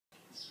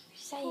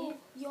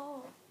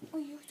Yo, are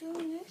you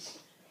doing this?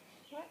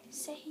 What?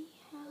 Say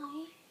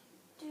hi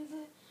to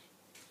the...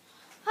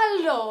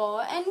 Hello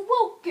and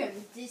welcome.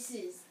 This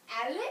is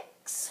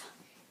Alex,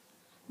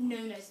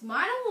 known as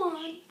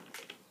Minor1.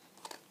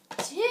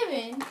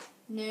 Tyrrans,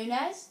 known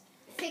as...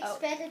 Fix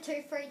better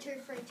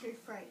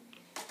 232323.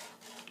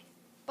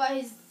 But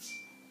his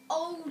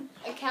old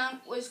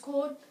account was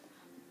called...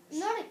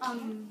 Not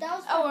account. That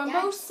was my Elmo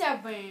dad's.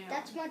 7.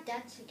 That's my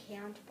dad's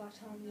account, but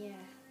yeah.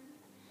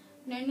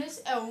 Known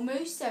as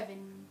Elmo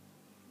 7.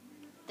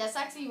 That's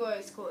actually what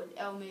it's called,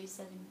 Elmo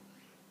 7.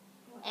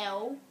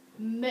 Elmo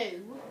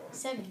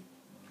 7.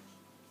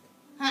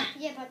 Huh.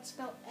 Yeah, but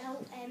spelled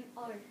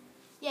LMO.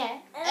 Yeah.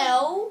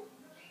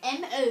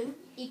 L-M-O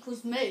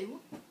equals Mo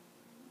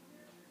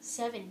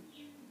 7.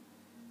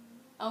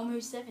 Elmo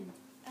 7.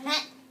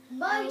 Huh.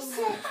 Mo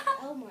 7.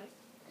 Elmo.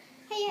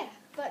 Hey, yeah,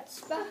 but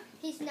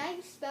his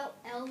name's spelled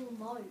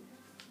Elmo.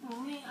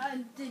 Oh, I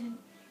didn't.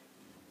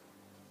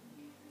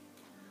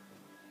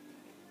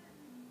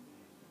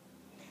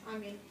 I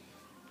mean,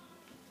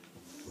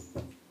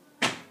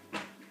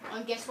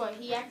 and guess what?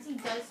 He actually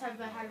does have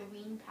a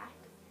Halloween pack.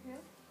 Yeah?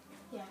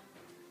 Yeah.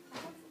 I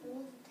have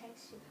all the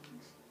texture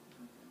packs.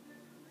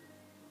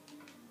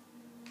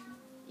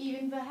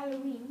 Even for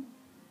Halloween.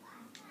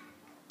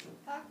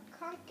 I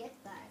can't get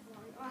that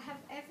one. I have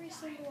every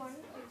single one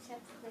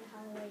except for the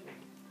Halloween.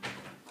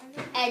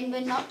 And the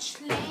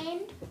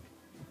Notchland.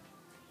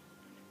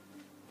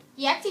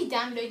 He actually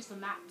downloads the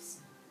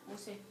maps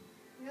also.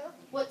 Really?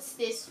 What's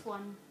this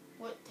one?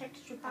 What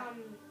texture pack?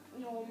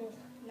 Normal,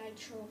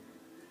 natural.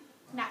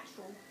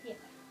 Natural. Yeah.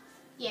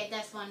 Yeah,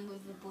 that's one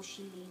with the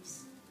bushy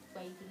leaves,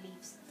 wavy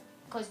leaves.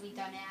 Because we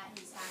done it at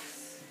his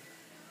house.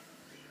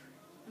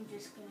 I'm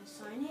just gonna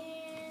sign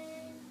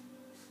in.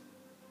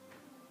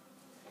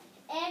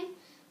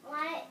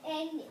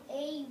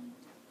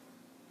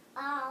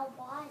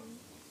 MINER1.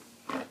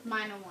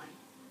 Minor 1.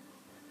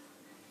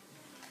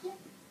 Yeah.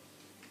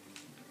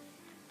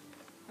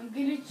 I'm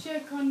gonna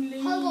check on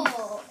leaves.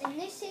 Hello, and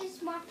this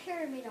is my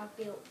pyramid I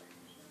built.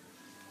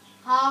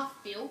 Half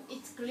built.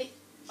 It's glitch.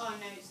 Oh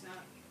no, it's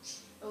not.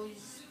 It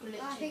was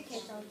glitching. Who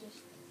cares? I'll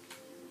just.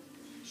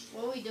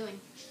 What are we doing?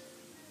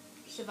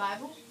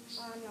 Survival?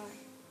 Oh no.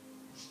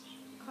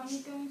 Can we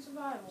go in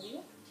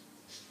survival?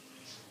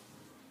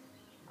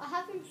 I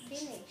haven't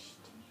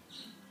finished.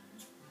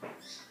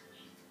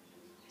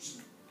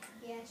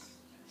 Yes.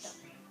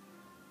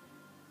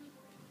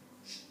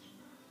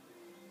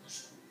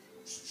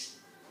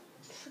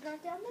 Should I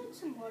download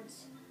some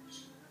mods?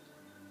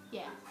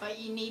 Yeah, but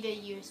you need a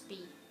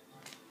USB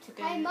to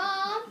go. Hey, in the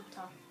Mom.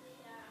 computer.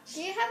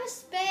 Do you have a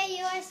spare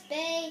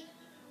USB?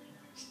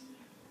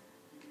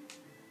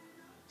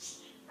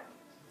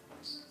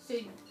 So, Do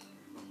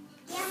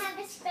you have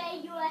a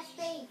spare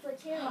USB for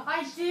Tyrrans?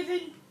 I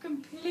didn't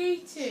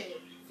complete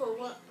it. For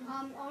what? I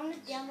want to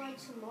download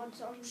some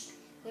mods on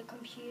the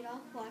computer,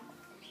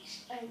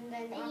 and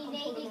then I And you can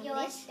need put a them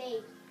on this. USB.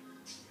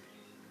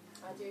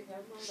 I do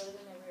have one, but I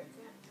don't know where it's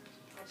at.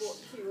 I bought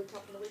 2 a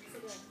couple of weeks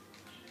ago.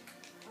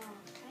 Oh,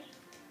 okay.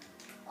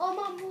 Oh,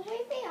 Mum, will we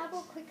be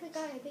able to quickly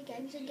go to Epic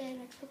Games and get an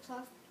Xbox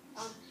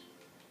Live?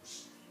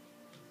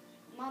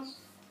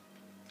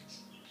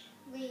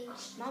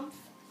 Month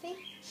thing?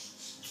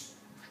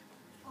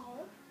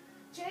 Oh.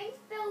 Tyrrans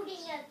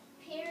building a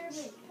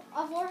pyramid.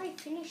 I've already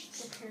finished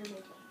the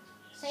pyramid.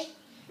 See?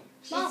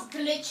 It's Mum,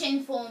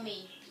 glitching for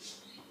me.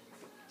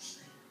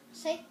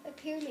 see? A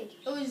pyramid.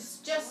 It was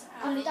just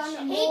I've done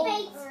glitching. it He all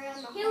makes-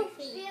 around the He'll whole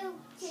thing. build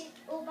it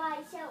all by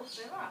himself.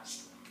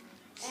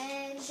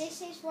 And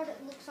this is what it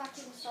looks like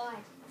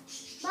inside.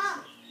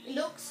 Mum, It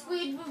looks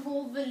weird with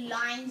all the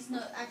lines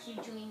not actually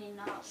joining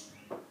up.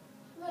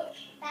 look,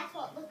 that's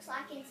what it looks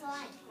like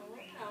inside.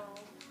 Oh.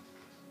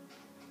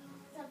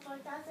 So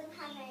it doesn't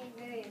have any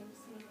rooms.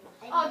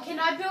 Oh, can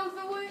I build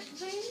the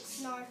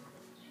rooms? No.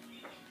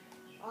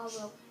 I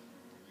will.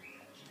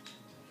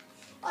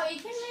 Oh, you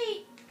can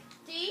make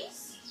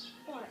these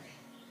What?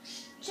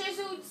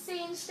 chiseled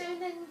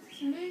sandstone and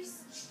smooth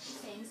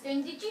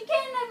sandstone. Did you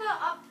get another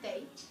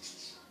update?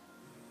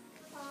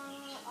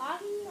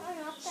 I'm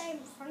an update in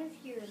front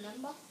of you,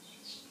 remember?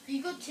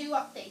 You got 2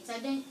 updates. I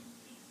don't,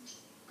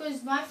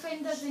 because my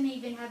friend doesn't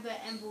even have an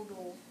emerald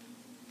door,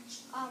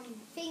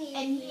 Thingy.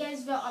 and he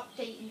has the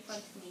update in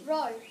front of me.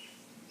 Ronan.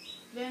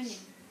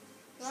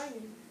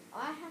 Learning.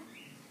 I have.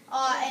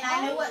 Oh, and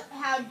I know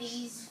how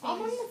these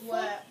I'm on things the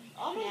work.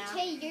 I'm now. on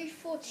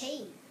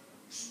TU14.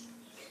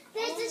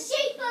 There's a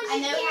sheep on I the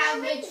know how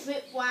the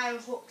pyramid. tripwire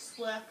hooks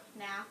work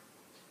now.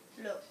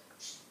 Look.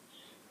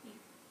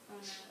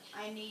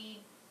 Oh no,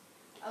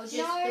 I'll just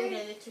No, build a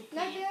little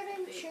No camp.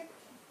 building bit. trip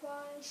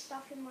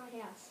stuff in my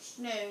house.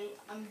 No,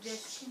 I'm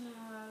just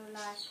gonna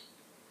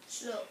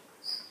look.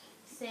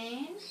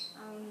 Sand.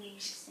 I'll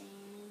need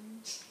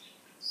sand.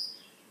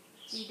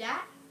 Do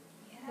that.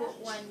 Put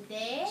one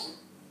there.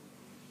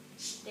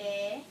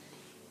 There.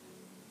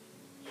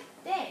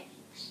 There.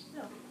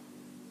 Look.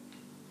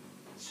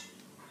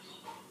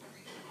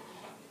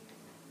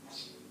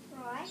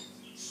 Right.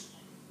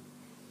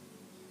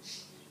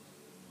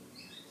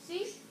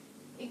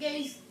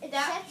 goes It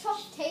that. sets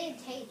off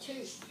TNT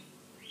too.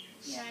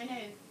 Yeah, I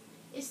know.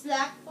 It's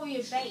like for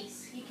your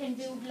base. You can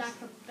build like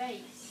a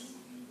base.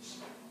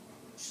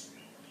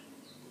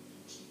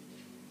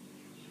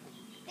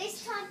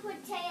 This time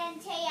put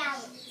TNT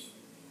out.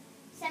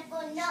 Except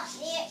for not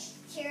near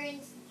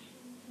Tyrrans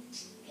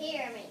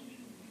pyramid.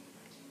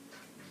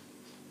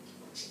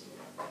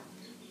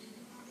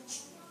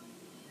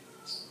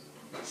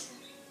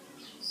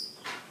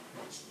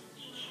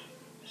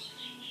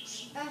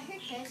 Who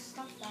cares?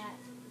 Stop that.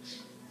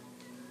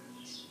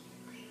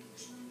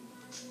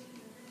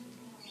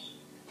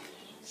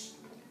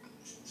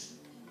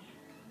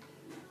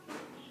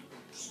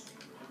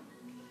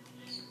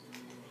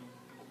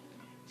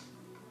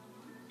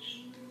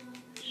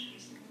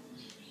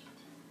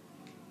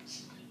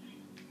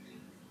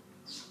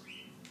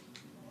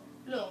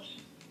 Look,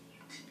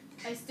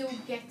 I still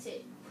get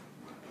it.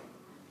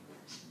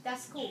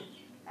 That's cool.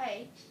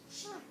 Hey,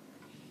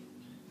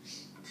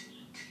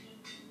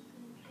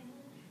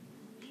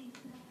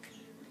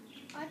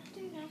 I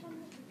do that on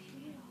the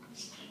computer.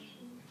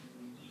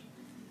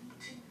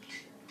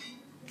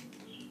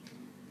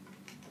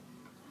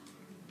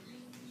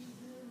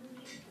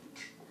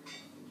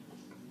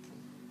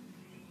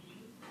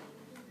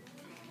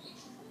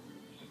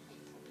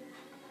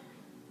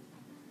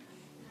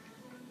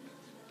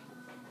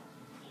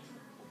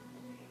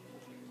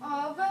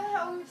 oh, the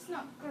hell it's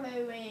not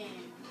glowing.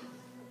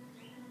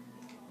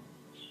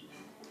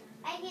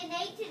 And you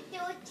need to do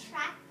a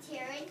trap,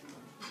 Tyrran.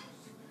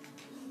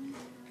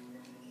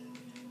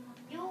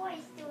 You always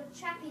do a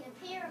trap in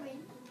a pyramid.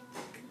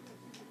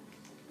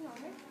 No.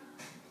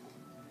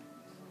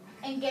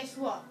 And guess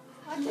what?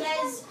 I He just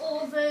has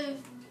all the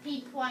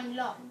people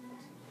unlocked.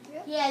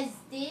 Yeah. He has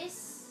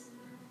this,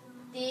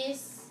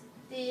 this,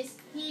 this.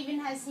 He even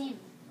has him.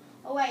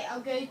 Oh wait,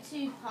 I'll go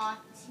to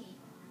party.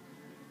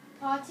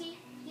 Party?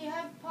 Do you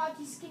have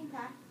party skin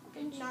pack?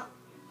 Don't you? No.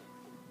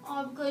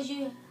 Oh, because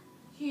you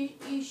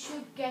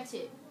should get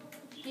it.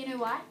 Do you know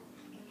why?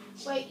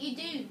 Wait, you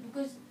do,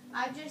 because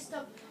I dressed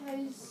up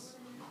as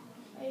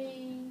a...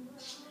 Here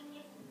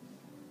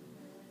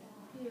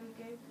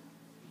we go.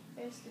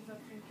 Best if I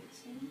think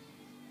it's him.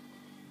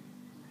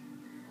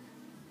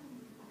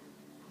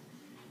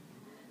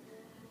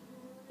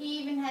 He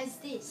even has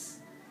this.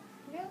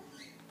 Yeah.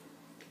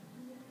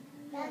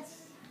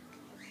 That's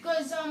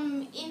Because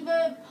in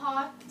the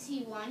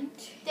party one,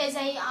 there's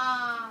a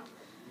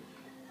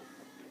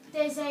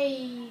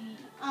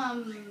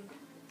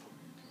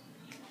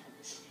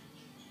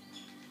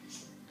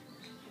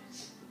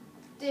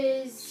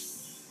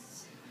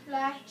there's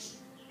like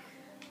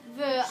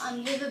the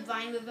river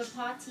vine with a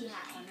party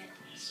hat on it.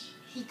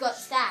 He got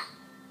that,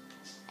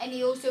 and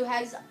he also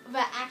has the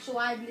actual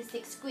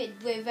ballistic squid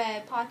with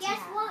a party guess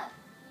hat. what?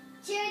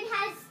 Tyrran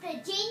has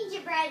the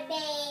gingerbread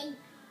man.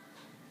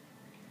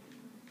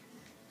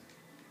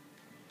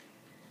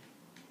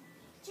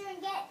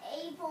 Tyrran get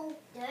evil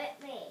dirt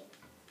man.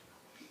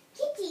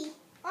 Kitty,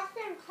 I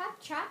found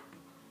Claptrap.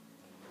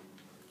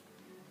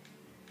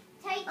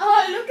 take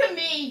Oh, look at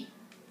me!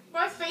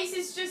 My face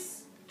is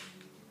just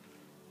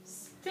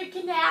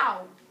sticking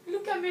out.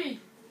 Look at me.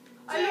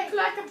 I look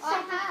like a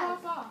proper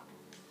have. papa.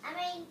 I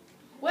mean,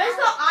 Where's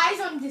the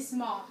eyes on this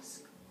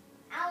mask?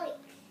 Alex.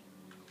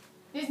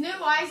 There's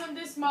no eyes on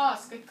this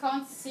mask. I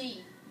can't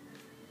see.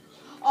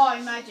 Oh,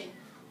 imagine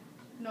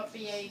not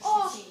being able to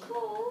Oh, see.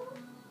 cool.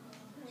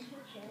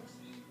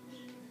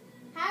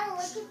 How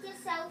look at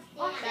yourself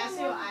I there. That's found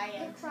who one I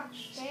am. Looks like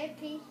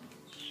Stampy.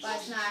 But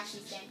it's not actually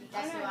Stampy.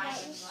 That's I who know, I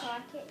that am. looks Right?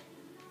 like it.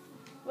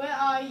 Where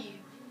are you?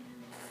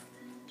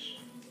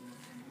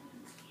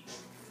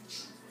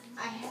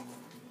 I have.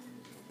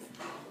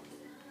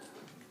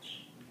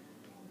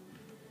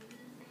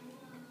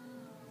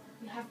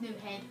 You have no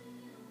head.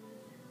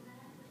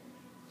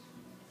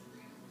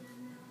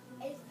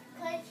 It's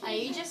 'cause Are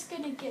you he's just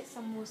gonna get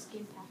some more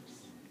skin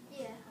packs?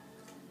 Yeah.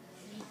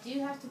 You do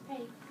have to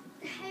pay.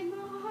 Hey,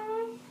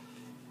 Mom.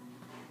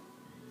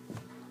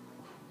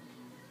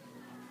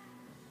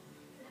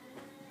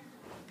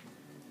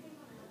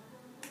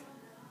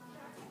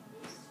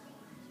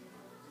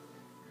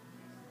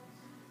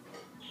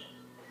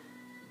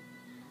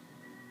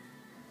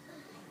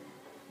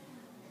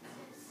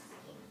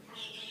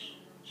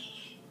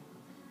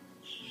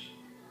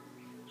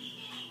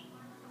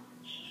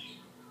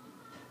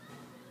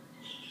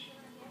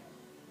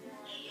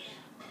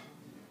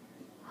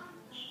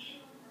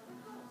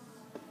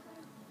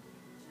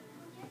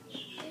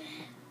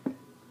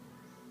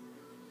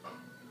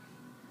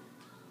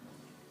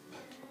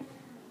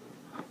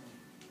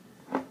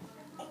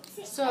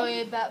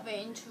 Sorry about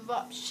the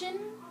interruption.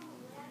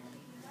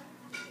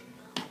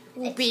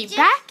 We'll It's be just-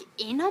 back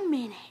in a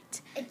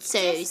minute. It's So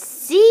just-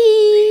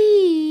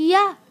 see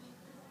ya.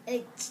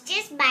 It's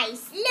just my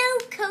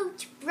slow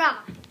coach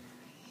bra.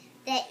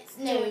 That's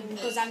No, doing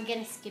because this. I'm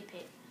gonna skip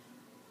it.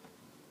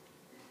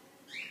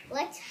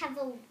 Let's have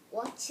a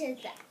watch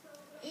of that.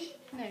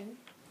 No,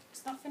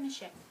 it's not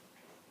finished yet.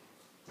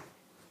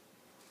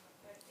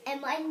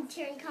 And when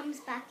Tyrran comes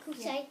back, we'll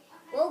say,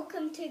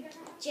 "Welcome to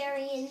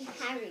Jerry and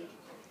Harry."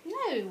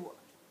 No.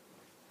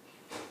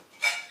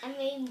 I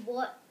mean,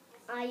 what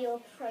are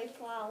your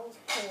profiles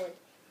called?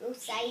 You'll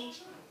say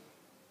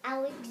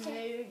Alex.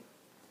 No.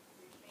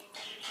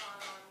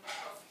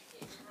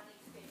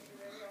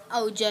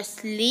 I'll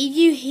just leave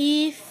you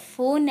here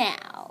for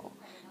now.